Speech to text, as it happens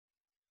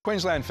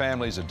Queensland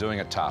families are doing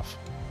it tough.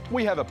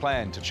 We have a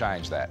plan to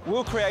change that.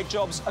 We'll create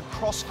jobs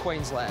across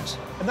Queensland.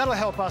 And that'll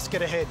help us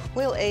get ahead.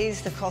 We'll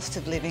ease the cost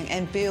of living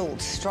and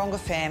build stronger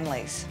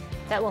families.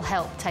 That will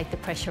help take the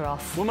pressure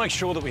off. We'll make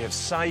sure that we have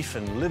safe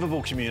and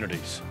livable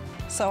communities.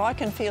 So I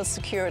can feel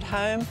secure at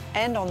home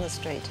and on the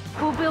street.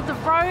 We'll build the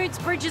roads,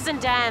 bridges and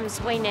dams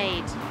we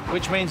need.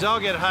 Which means I'll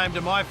get home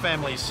to my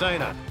family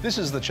sooner. This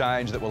is the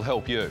change that will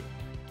help you.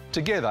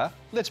 Together,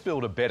 let's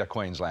build a better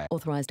Queensland.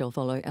 Authorised or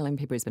follow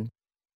LNP Brisbane.